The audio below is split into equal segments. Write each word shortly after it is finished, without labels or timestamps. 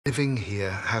Living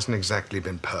here hasn't exactly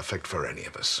been perfect for any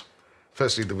of us.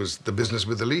 Firstly, there was the business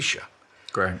with Alicia.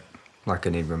 Great. Like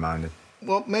I need reminding.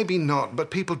 Well, maybe not,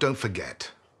 but people don't forget.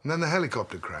 And then the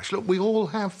helicopter crash. Look, we all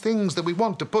have things that we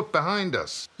want to put behind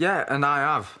us. Yeah, and I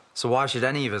have. So why should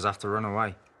any of us have to run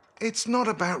away? It's not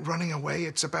about running away.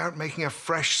 It's about making a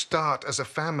fresh start as a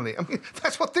family. I mean,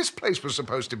 that's what this place was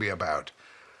supposed to be about.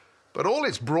 But all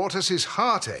it's brought us is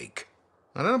heartache.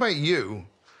 I don't know about you,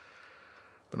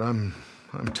 but I'm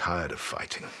tired of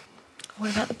fighting.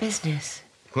 What about the business?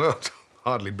 Well, it's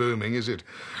hardly booming, is it?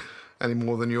 Any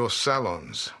more than your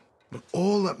salons. But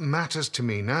all that matters to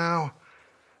me now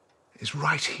is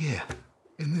right here,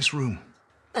 in this room.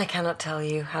 I cannot tell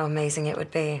you how amazing it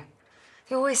would be.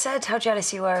 You always said how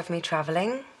jealous you were of me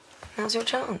travelling. Now's your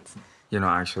chance. You're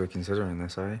not actually considering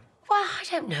this, are you? Well, I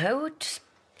don't know.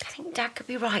 I think Dad could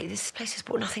be right. This place has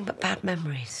brought nothing but bad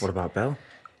memories. What about Belle?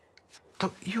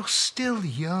 Look, you're still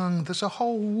young. There's a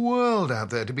whole world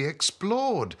out there to be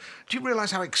explored. Do you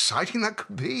realise how exciting that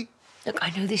could be? Look,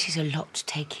 I know this is a lot to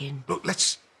take in. Look,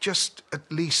 let's just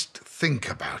at least think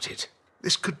about it.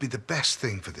 This could be the best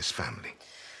thing for this family.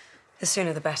 The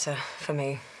sooner the better for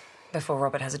me, before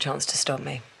Robert has a chance to stop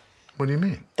me. What do you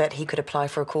mean? That he could apply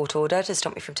for a court order to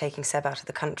stop me from taking Seb out of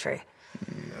the country.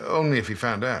 Only if he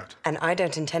found out. And I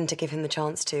don't intend to give him the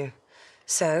chance to.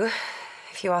 So,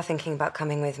 if you are thinking about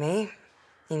coming with me,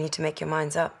 you need to make your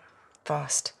minds up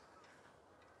fast.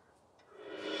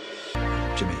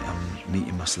 Jimmy, I'm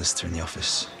meeting my solicitor in the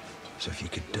office. So if you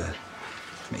could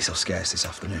make yourself scarce this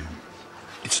afternoon.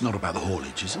 It's not about the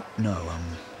haulage, is it? No,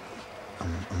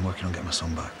 I'm working on getting my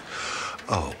son back.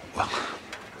 Oh, well,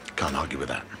 can't argue with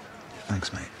that.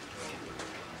 Thanks, mate.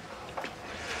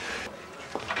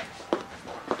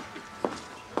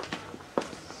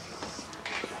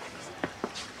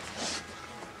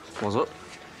 What's up?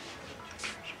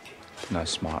 No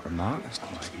smart remark. That's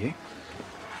not like you.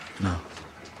 No.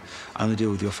 I only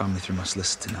deal with your family through my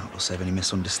solicitor now. It'll save any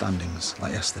misunderstandings,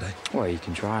 like yesterday. Well, you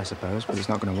can try, I suppose, but it's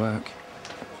not going to work.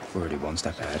 We're already one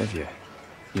step ahead of you.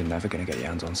 You're never going to get your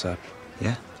hands on Seb.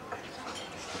 Yeah?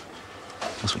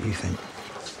 That's what you think.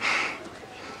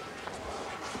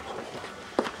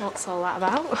 What's all that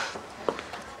about?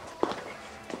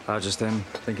 Just him,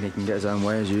 thinking he can get his own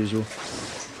way as usual.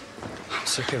 I'm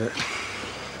sick of it.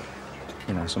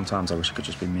 You know, sometimes I wish it could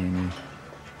just be me and you.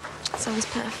 Sounds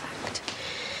perfect.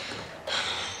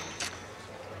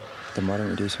 Then why don't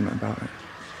we do something about it?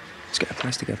 Let's get a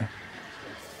place together.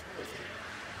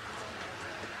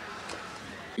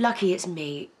 Lucky it's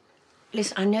me.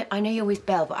 Listen, I know you're with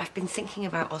Belle, but I've been thinking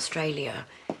about Australia.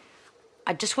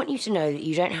 I just want you to know that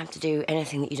you don't have to do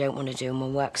anything that you don't want to do, and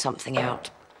we'll work something out.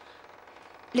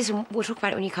 Listen, we'll talk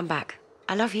about it when you come back.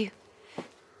 I love you.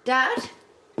 Dad?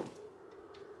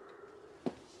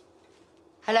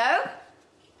 Hello?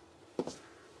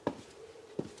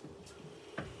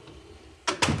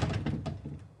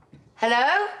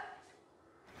 Hello?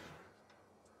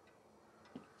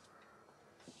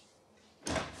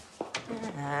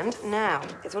 And now,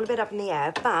 it's all a bit up in the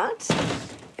air, but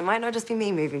it might not just be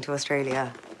me moving to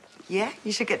Australia. Yeah,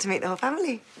 you should get to meet the whole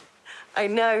family. I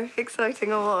know,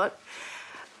 exciting or what?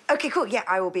 Okay, cool. Yeah,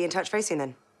 I will be in touch very soon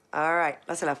then. All right,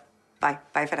 lots of love. Bye.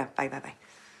 Bye for now. Bye, bye, bye.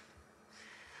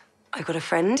 I've got a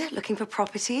friend looking for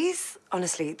properties.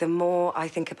 Honestly, the more I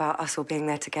think about us all being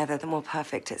there together, the more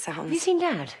perfect it sounds. Have you seen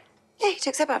Dad? Yeah, he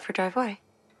took Seb out for a drive. Why?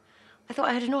 I thought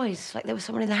I heard a noise, like there was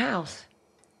someone in the house.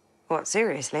 What,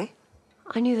 seriously?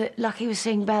 I knew that Lucky was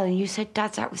seeing Belle and you said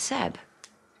Dad's out with Seb.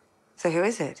 So who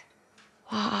is it?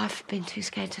 Well, I've been too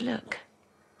scared to look.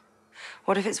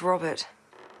 What if it's Robert?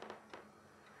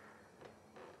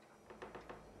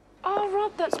 Oh,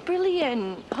 Rob, that's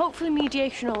brilliant. Hopefully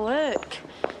mediation will work.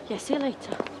 Yeah, see you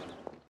later.